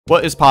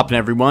What is poppin',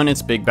 everyone?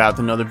 It's B.A.D with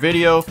another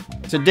video.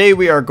 Today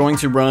we are going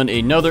to run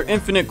another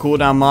infinite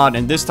cooldown mod,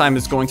 and this time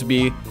it's going to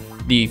be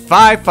the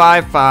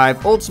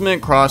 555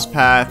 Ultimate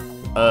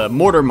CROSSPATHED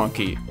MORTAR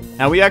Monkey.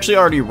 Now we actually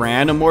already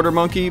ran a MORTAR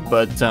Monkey,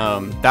 but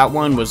that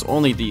one was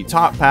only the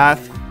top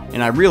path,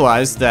 and I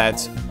realized that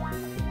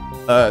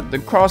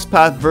the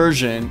CROSSPATHED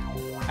version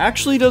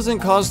actually doesn't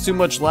cause too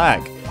much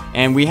lag.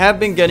 And we have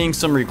been getting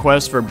some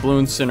requests for blue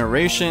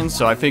incineration,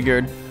 so I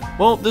figured,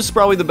 well, this is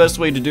probably the best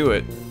way to do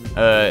it.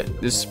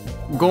 This is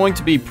going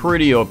to be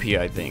pretty OP,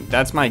 I think.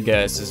 That's my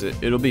guess, is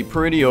it'll be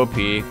pretty OP.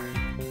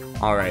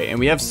 Alright, and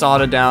we have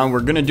Sada down. We're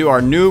gonna do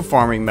our new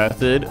farming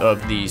method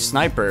of the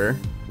sniper.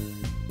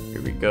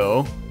 Here we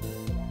go.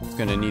 It's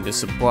gonna need a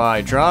supply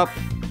drop.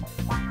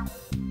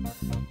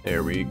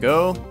 There we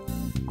go.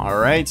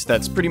 Alright,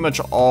 that's pretty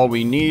much all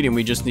we need, and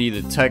we just need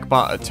the tech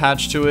bot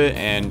attached to it,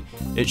 and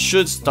it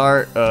should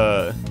start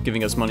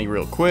giving us money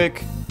real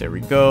quick. There we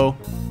go.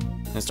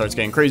 And it starts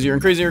getting crazier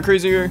and crazier and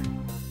crazier.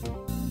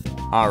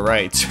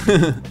 Alright,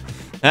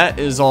 that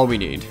is all we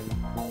need.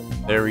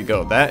 There we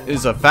go. That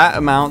is a fat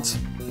amount.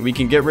 We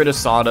can get rid of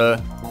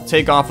Sada,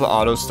 take off the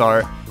auto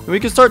start, and we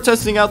can start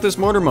testing out this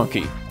MORTAR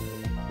Monkey.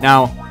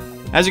 Now,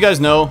 as you guys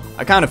know,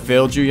 I kind of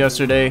failed you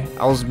yesterday.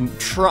 I was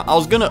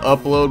gonna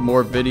upload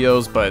more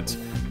videos, but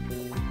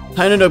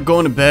I ended up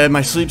going to bed.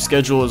 My sleep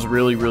schedule is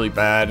really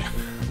bad.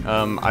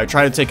 I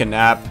tried to take a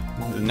nap.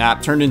 The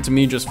nap turned into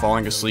me just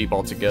falling asleep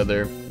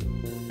altogether.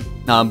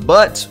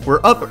 But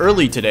we're up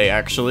early today,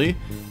 actually,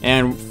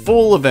 and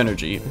full of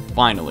energy,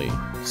 finally.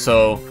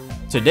 So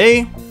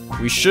today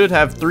we should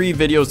have 3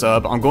 videos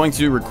up. I'm going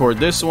to record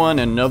this one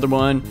and another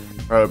one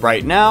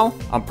right now.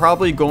 I'm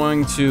probably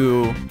going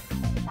to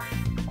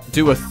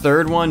do a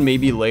third one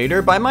maybe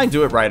later, but I might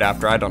do it right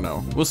after. I don't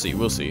know. We'll see.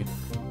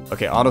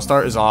 Okay, auto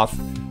start is off,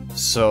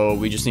 so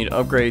we just need to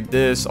upgrade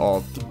this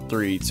all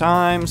 3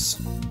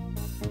 times.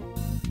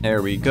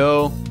 There we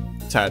go.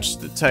 Attach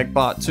the tech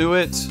bot to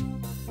it.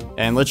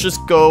 And let's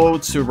just go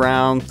to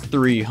round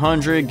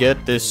 300,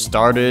 get this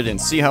started,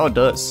 and see how it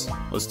does.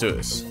 Let's do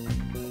this.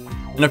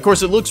 And of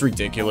course, it looks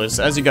ridiculous.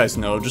 As you guys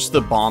know, just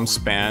the bomb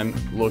spam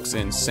looks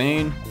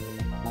insane.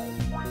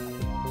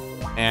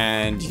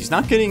 And he's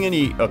not getting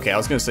any... Okay, I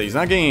was going to say he's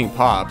not getting any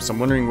pops. I'm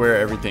wondering where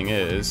everything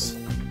is.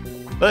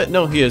 But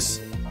no, he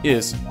is. He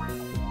is.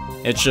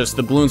 It's just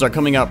the balloons are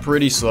coming out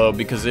pretty slow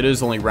because it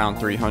is only round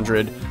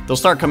 300. They'll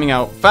start coming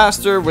out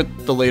faster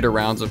with the later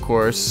rounds, of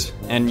course.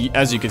 And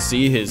as you can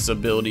see, his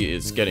ability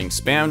is getting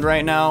spammed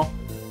right now.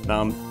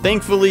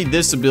 Thankfully,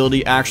 this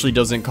ability actually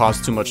doesn't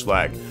cause too much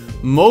lag.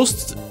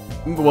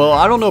 Well,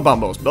 I don't know about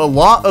most, but a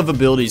lot of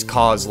abilities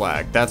cause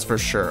lag. That's for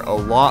sure. A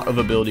lot of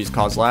abilities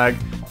cause lag.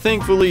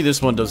 Thankfully,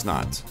 this one does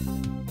not.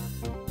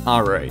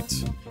 Alright.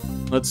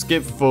 Let's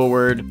skip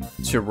forward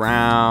to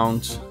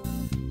round...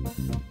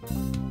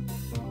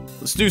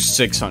 Let's do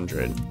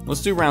 600.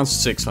 Let's do round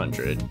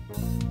 600.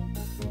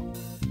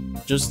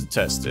 Just to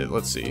test it.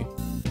 Let's see.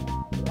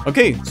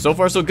 Okay, so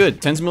far so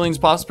good. Tens of millions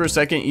pops per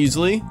second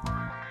easily.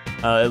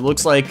 It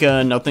looks like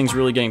nothing's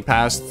really getting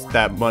past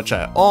that much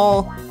at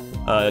all.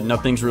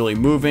 Nothing's really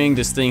moving.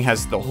 This thing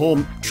has the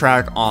whole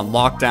track on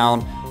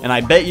lockdown. And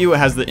I bet you it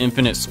has the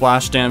infinite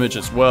splash damage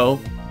as well,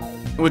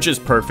 which is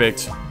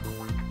perfect.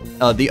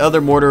 The other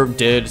mortar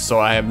did, so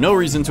I have no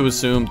reason to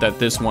assume that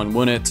this one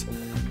wouldn't.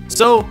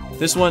 So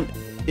this one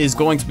is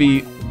going to be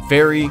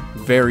very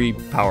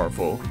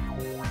powerful.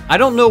 I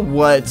don't know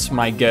what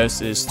my guess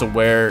is to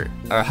where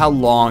or how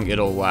long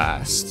it'll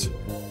last.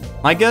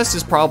 My guess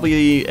is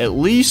probably at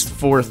least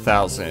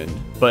 4,000,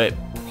 but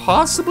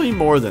possibly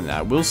more than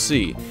that. We'll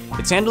see.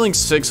 It's handling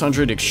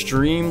 600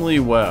 extremely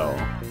well,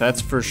 that's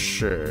for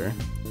sure.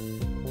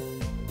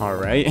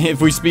 Alright,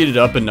 if we speed it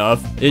up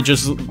enough, it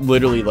just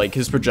literally, like,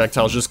 his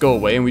projectiles just go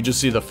away and we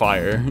just see the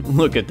fire.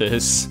 Look at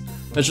this.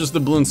 That's just the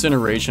blue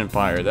incineration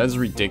fire. That's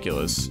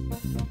ridiculous.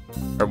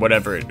 Or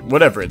whatever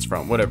it's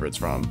from.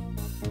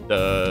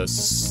 The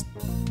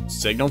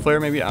signal flare,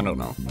 maybe? I don't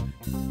know.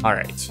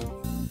 Alright.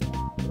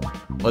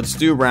 Let's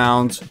do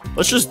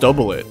let's just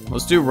double it.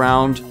 Let's do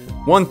round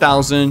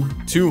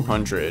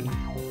 1,200.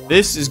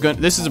 This is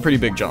a pretty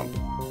big jump.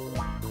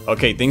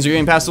 Okay, things are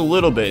getting past a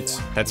little bit.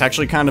 That's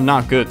actually kind of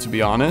not good, to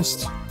be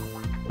honest.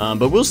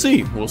 But we'll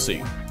see.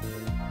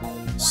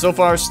 So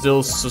far,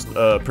 still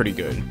pretty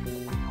good.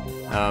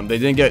 They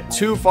didn't get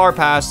too far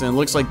past, and it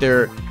looks like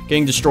they're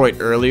getting destroyed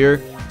earlier.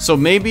 So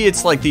maybe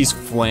it's like these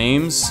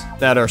flames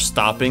that are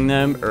stopping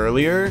them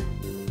earlier.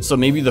 So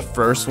maybe the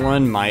first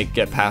one might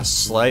get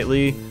past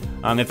slightly.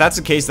 If that's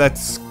the case,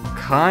 that's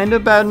kind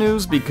of bad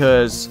news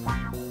because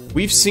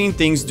we've seen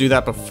things do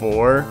that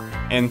before.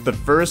 And the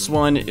first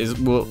one is,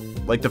 well,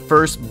 like the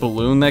first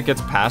balloon that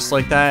gets past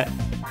like that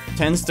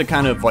tends to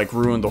kind of like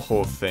ruin the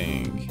whole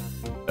thing.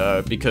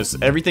 Because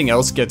everything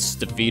else gets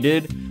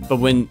defeated. But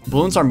when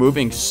balloons are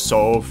moving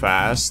so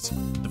fast,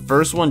 the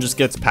first one just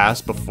gets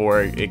past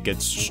before it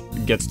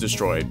gets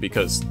destroyed,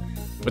 because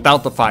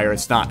without the fire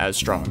it's not as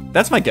strong.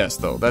 That's my guess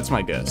though. That's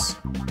my guess.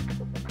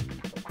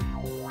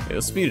 Okay,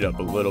 let's speed it up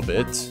a little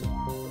bit.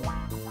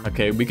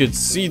 Okay, we could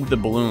see the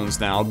balloons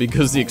now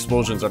because the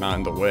explosions are not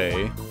in the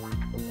way.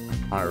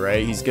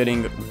 Alright, he's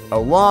getting a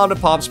lot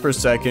of pops per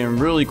second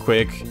really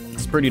quick.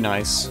 It's pretty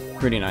nice.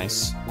 Pretty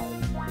nice.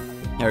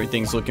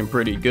 Everything's looking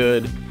pretty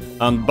good.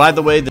 By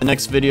the way, the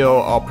next video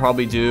I'll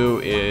probably do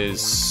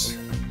is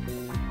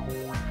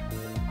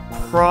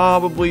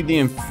probably the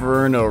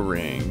Inferno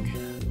Ring.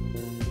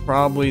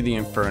 Probably the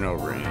Inferno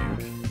Ring.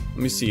 Let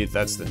me see if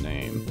that's the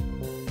name.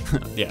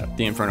 Yeah,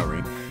 the Inferno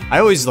Ring. I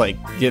always like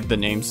get the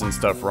names and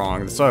stuff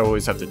wrong, so I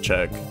always have to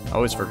check. I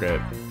always forget.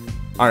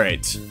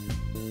 Alright.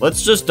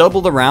 Let's just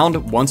double the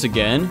round once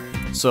again.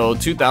 So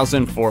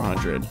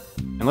 2,400.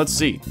 And let's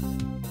see.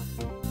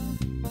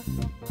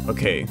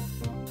 Okay.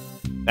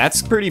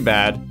 That's pretty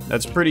bad.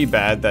 That's pretty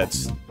bad that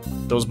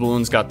those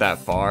balloons got that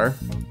far.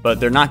 But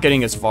they're not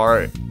getting as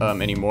far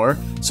anymore.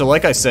 So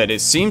like I said,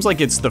 it seems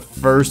like it's the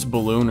first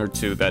balloon or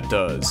two that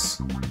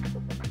does.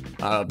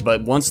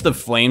 But once the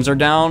flames are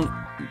down,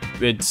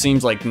 it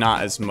seems like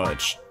not as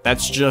much.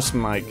 That's just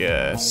my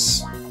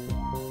guess.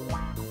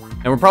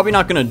 And we're probably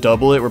not going to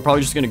double it. We're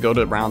probably just going to go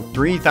to around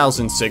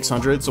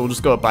 3,600. So we'll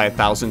just go up by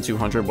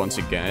 1,200 once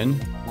again.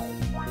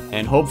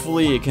 And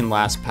hopefully it can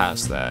last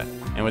past that.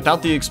 And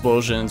without the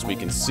explosions, we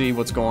can see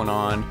what's going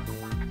on.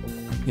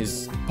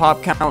 His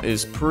pop count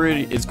is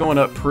it's going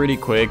up pretty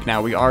quick.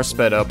 Now we are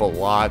sped up a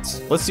lot.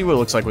 Let's see what it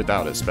looks like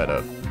without it sped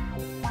up.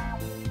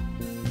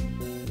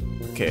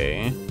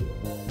 Okay.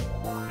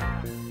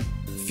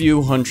 A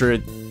few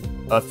hundred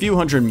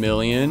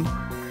million.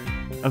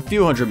 A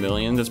few hundred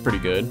million, that's pretty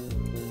good.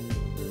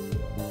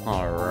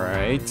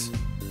 Alright.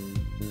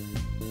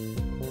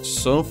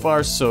 So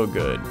far, so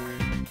good.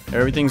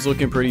 Everything's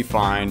looking pretty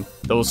fine.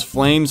 Those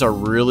flames are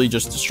really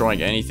just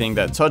destroying anything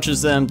that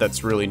touches them.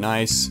 That's really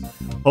nice.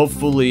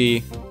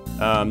 Hopefully,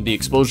 the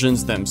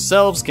explosions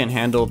themselves can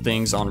handle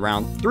things on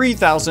round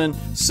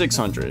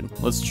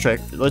 3,600. Let's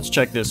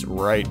check this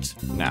right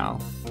now.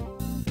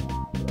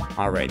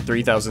 Alright,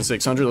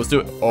 3,600. Let's do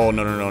it. Oh,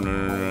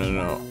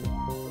 no.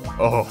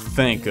 Oh,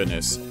 thank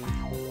goodness.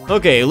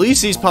 Okay, at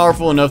least he's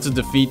powerful enough to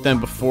defeat them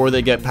before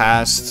they get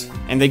past.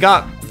 And they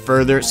got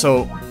further,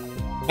 so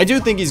I do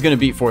think he's going to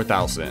beat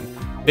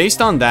 4,000. Based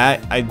on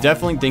that, I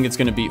definitely think it's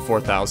going to beat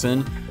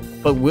 4,000.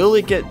 But will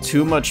it get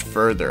too much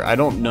further? I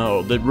don't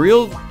know. The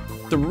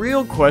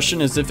real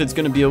question is if it's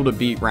going to be able to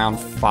beat round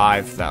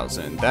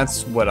 5,000.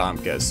 That's what I'm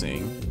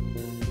guessing.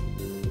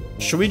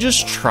 Should we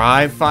just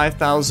try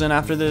 5,000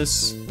 after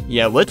this?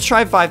 Yeah, let's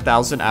try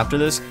 5,000 after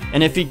this.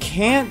 And if he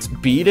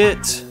can't beat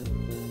it,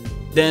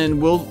 then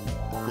we'll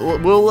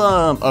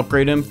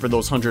upgrade him for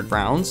those 100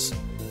 rounds.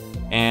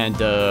 And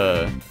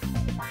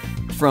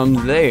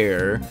from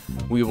there,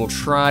 we will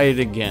try it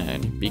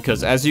again.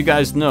 Because as you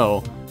guys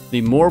know,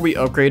 the more we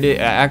upgrade it,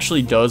 it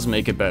actually does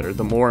make it better.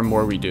 The more and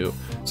more we do.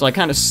 So I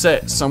kind of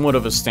set somewhat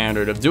of a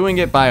standard of doing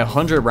it by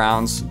 100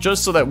 rounds,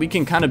 just so that we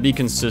can kind of be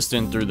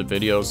consistent through the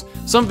videos.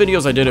 Some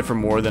videos I did it for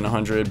more than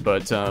 100,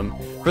 but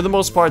for the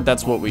most part,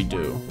 that's what we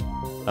do.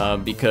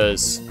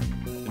 Because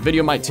the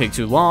video might take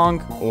too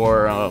long,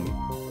 or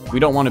we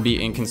don't want to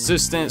be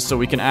inconsistent, so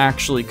we can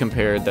actually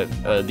compare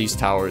that these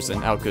towers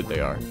and how good they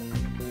are.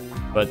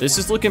 But this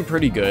is looking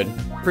pretty good.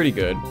 Pretty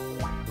good.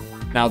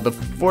 Now, the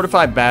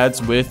fortified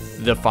BADs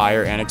with the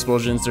fire and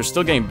explosions, they're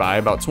still getting by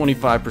about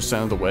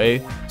 25% of the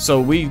way.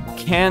 So we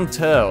can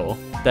tell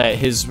that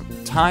his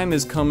time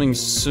is coming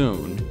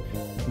soon.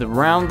 The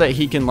round that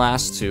he can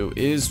last to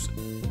is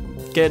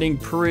getting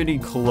pretty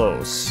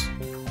close.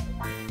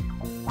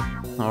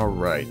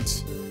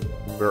 Alright.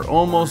 We're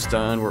almost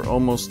done. We're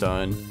almost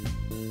done.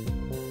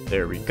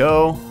 There we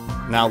go.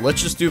 Now,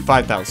 let's just do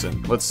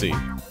 5,000. Let's see.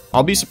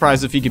 I'll be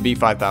surprised if he could beat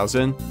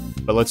 5,000,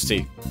 but let's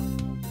see.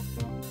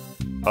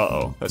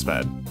 Uh-oh, that's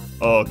bad.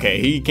 Okay,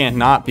 he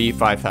cannot beat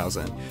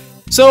 5,000.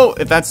 So,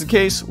 if that's the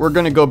case, we're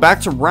going to go back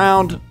to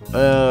round,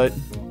 I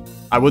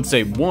would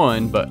say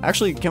 1, but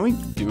actually, can we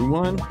do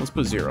 1? Let's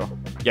put 0.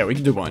 Yeah, we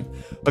can do 1.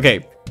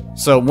 Okay,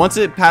 so once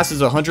it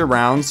passes 100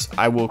 rounds,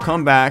 I will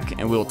come back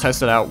and we'll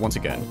test it out once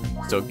again.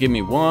 So, give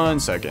me 1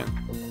 second.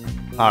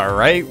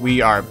 Alright,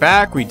 we are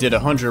back. We did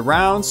 100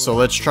 rounds, so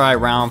let's try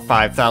round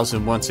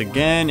 5,000 once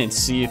again and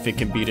see if it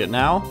can beat it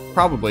now.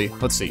 Probably.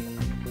 Let's see.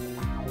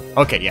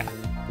 Okay, yeah.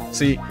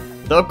 See,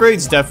 the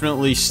upgrades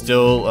definitely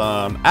still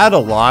add a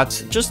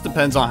lot. Just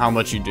depends on how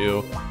much you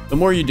do. The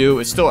more you do,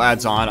 it still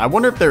adds on. I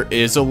wonder if there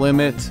is a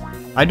limit.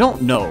 I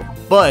don't know.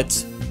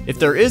 But if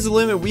there is a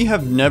limit, we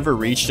have never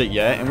reached it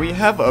yet. And we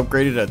have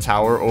upgraded a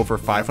tower over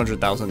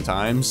 500,000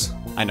 times.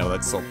 I know,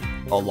 that's a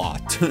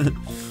lot.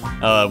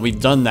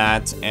 We've done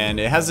that. And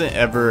it hasn't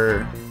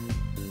ever,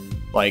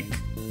 like,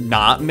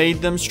 not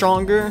made them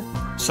stronger.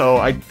 So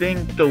I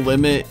think the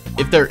limit,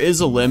 if there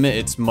is a limit,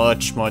 it's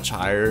much, much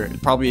higher.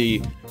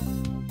 Probably,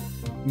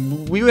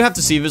 we would have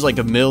to see if it's like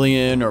 1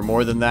 million or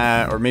more than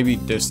that, or maybe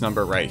this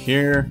number right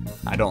here.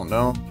 I don't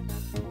know.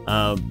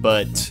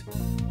 But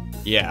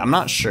yeah, I'm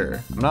not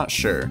sure.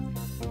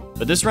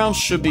 But this round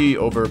should be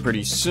over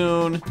pretty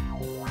soon.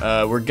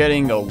 We're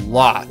getting a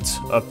lot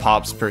of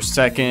pops per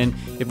second.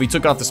 If we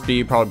took off the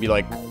speed, probably be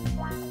like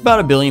about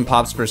 1 billion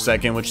pops per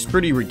second, which is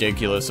pretty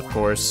ridiculous, of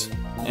course.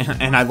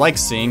 And I like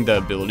seeing the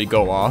ability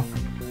go off.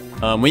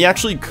 We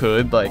actually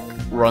could, like,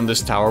 run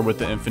this tower with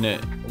the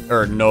infinite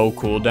or no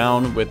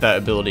cooldown with that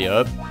ability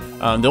up.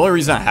 The only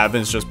reason I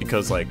haven't is just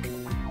because, like,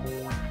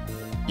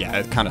 yeah,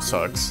 it kind of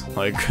sucks.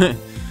 Like,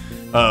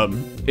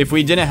 if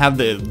we didn't have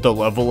the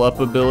level up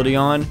ability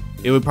on,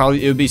 it would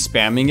be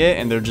spamming it,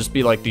 and there'd just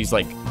be like these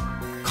like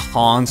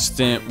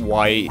constant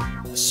white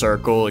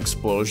circle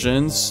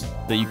explosions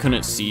that you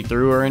couldn't see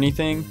through or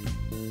anything,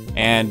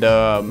 and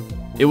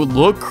it would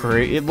look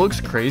it looks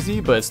crazy,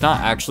 but it's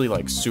not actually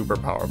like super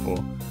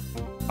powerful.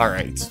 All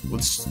right,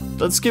 let's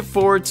skip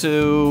forward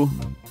to.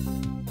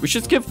 We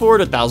should skip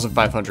forward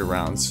 1,500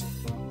 rounds.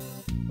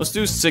 Let's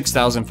do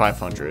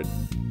 6,500.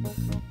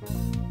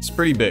 It's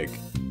pretty big.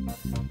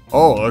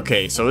 Oh,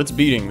 okay, so it's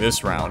beating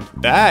this round.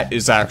 That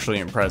is actually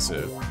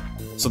impressive.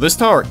 So this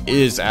tower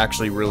is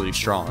actually really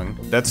strong.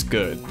 That's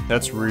good.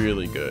 That's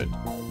really good.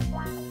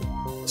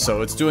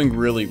 So it's doing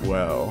really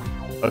well.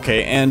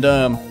 Okay, and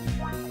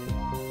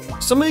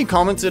somebody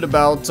commented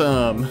about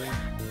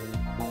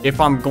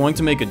if I'm going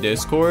to make a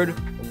Discord.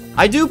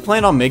 I do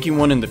plan on making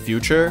one in the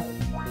future.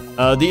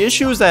 The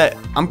issue is that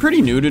I'm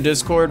pretty new to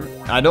Discord.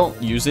 I don't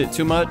use it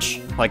too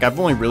much. Like, I've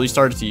only really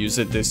started to use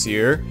it this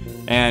year.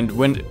 And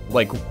when,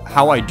 like,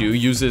 how I do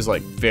use it is,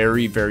 like,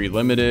 very, very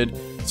limited.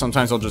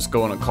 Sometimes I'll just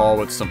go on a call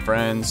with some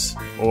friends.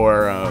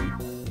 Or,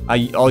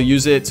 I'll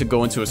use it to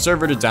go into a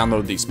server to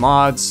download these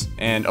mods.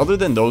 And other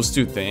than those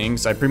two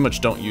things, I pretty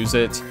much don't use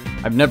it.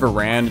 I've never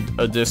ran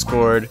a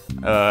Discord.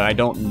 I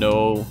don't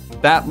know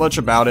that much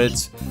about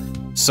it.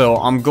 So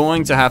I'm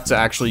going to have to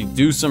actually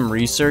do some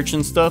research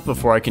and stuff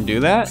before I can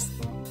do that.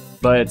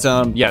 But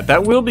yeah,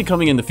 that will be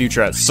coming in the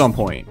future at some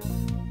point.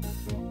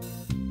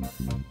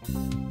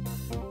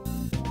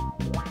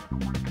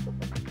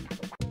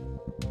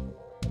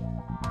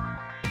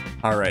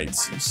 Alright,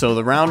 so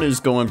the round is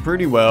going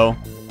pretty well.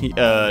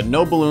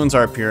 No balloons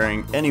are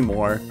appearing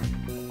anymore.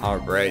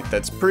 Alright,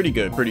 that's pretty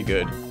good, pretty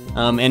good.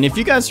 And if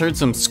you guys heard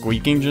some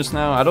squeaking just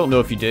now, I don't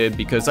know if you did,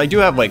 because I do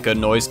have like a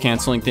noise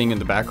canceling thing in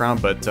the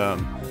background, but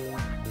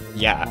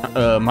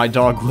yeah, my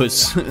dog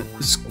was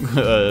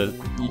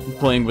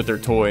playing with their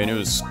toy, and it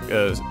was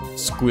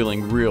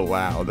squealing real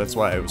loud. That's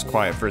why it was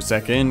quiet for a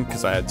second,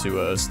 because I had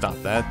to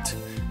stop that.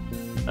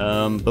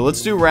 But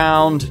let's do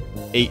round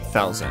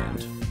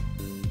 8,000.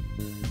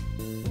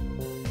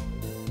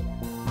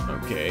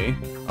 Okay.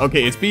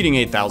 Okay, it's beating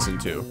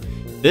 8,000 too.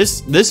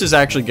 This is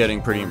actually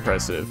getting pretty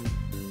impressive.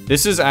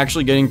 This is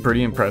actually getting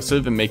pretty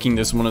impressive and making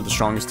this one of the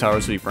strongest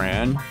towers we've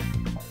ran.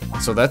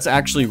 So that's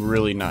actually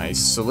really nice.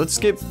 So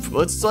let's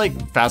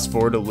like fast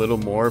forward a little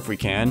more if we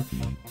can.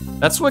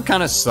 That's what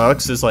kind of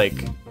sucks is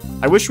like,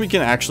 I wish we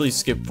can actually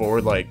skip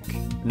forward, like,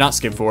 not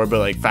skip forward, but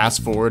like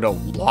fast forward a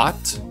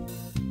lot.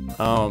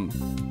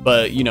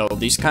 But you know,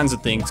 these kinds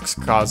of things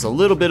cause a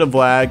little bit of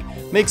lag,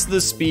 makes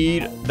the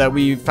speed that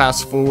we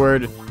fast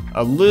forward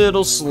a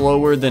little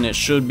slower than it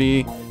should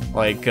be.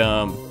 Like,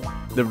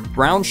 the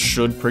round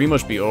should pretty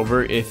much be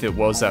over if it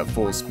was at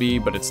full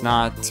speed, but it's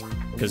not,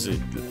 because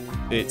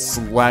it's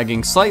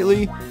lagging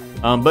slightly.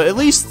 But at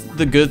least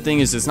the good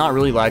thing is it's not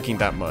really lagging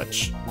that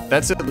much.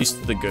 That's at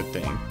least the good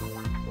thing.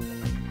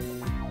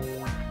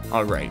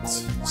 Alright,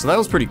 so that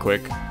was pretty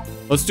quick.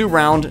 Let's do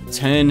round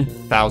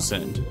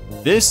 10,000.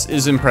 This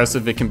is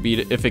impressive if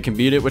it can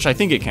beat it, which I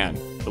think it can.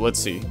 But let's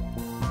see.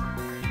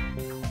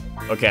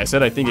 Okay, I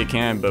said I think it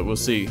can, but we'll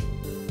see.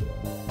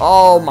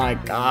 Oh my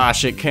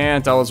gosh, it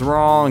can't. I was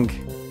wrong.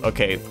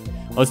 Okay,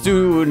 let's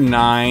do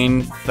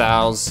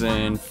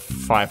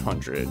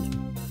 9,500.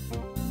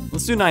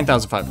 Let's do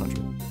 9,500.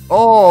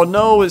 Oh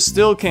no, it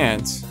still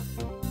can't.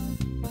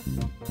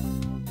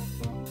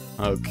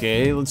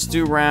 Okay, let's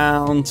do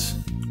round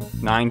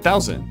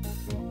 9,000.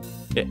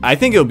 I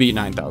think it'll beat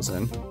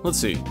 9,000. Let's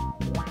see.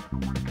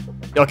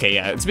 Okay,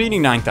 yeah, it's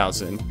beating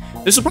 9,000.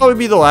 This will probably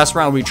be the last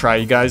round we try,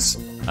 you guys.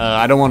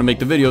 I don't want to make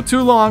the video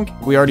too long.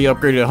 We already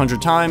upgraded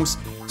 100 times.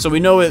 So we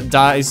know it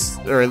dies,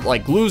 or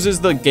like loses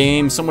the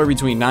game somewhere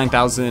between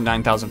 9,000 and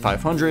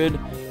 9,500.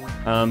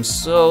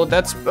 So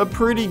that's a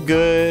pretty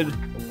good,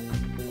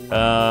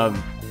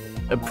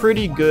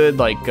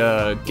 like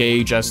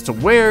gauge as to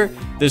where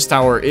this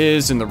tower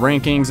is in the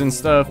rankings and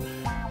stuff.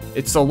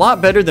 It's a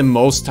lot better than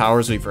most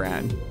towers we've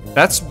ran.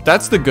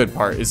 That's the good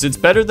part, is it's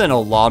better than a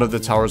lot of the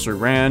towers we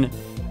ran.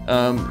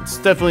 It's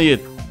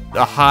definitely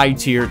a high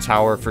tier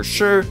tower for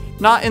sure.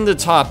 Not in the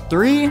top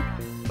 3,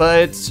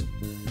 but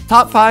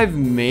top 5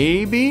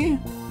 maybe,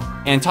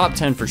 and top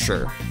 10 for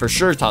sure. For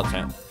sure top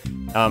 10.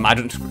 I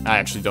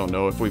actually don't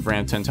know if we've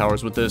ran 10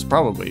 towers with this,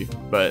 probably,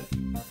 but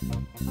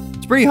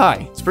it's pretty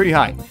high. It's pretty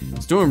high.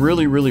 It's doing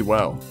really, really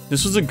well.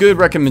 This was a good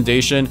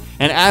recommendation,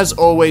 and as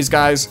always,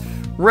 guys,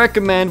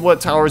 recommend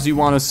what towers you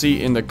want to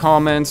see in the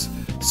comments.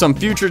 Some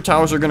future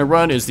towers we're going to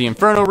run is the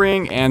Inferno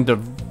Ring and the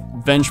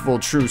Vengeful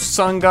True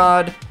Sun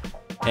God.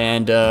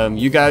 And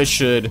you guys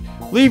should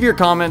leave your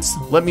comments.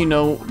 Let me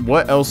know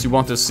what else you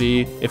want to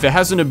see. If it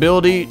has an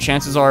ability,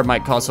 chances are it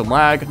might cause some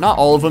lag. Not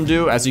all of them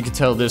do. As you can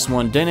tell, this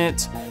one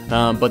didn't.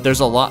 But there's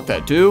a lot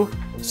that do.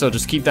 So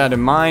just keep that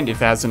in mind.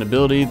 If it has an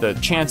ability, the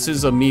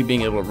chances of me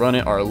being able to run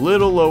it are a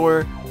little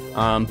lower.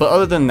 But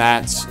other than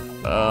that,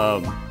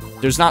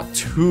 there's not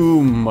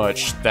too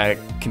much that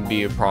can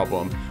be a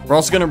problem. We're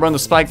also going to run the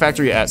Spike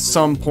Factory at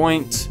some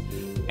point,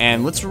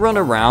 and let's run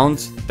a round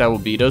that will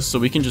beat us so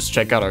we can just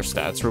check out our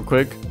stats real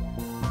quick.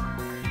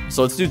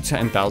 So let's do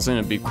 10,000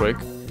 and be quick.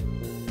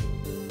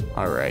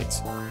 Alright.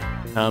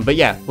 But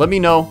yeah, let me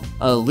know.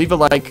 Leave a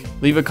like,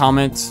 leave a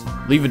comment,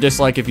 leave a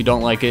dislike if you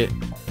don't like it,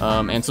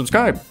 and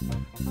subscribe.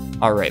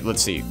 Alright,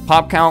 let's see.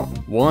 Pop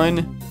count,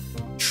 1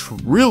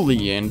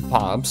 trillion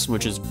pops,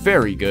 which is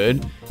very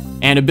good.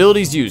 And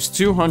abilities used,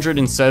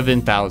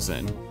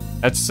 207,000.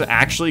 That's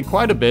actually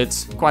quite a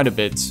bit,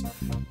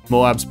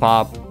 Moab's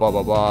pop, blah,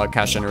 blah, blah,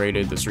 cash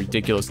generated, this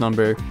ridiculous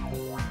number.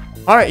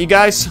 Alright, you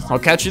guys, I'll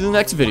catch you in the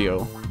next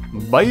video.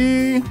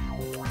 Bye!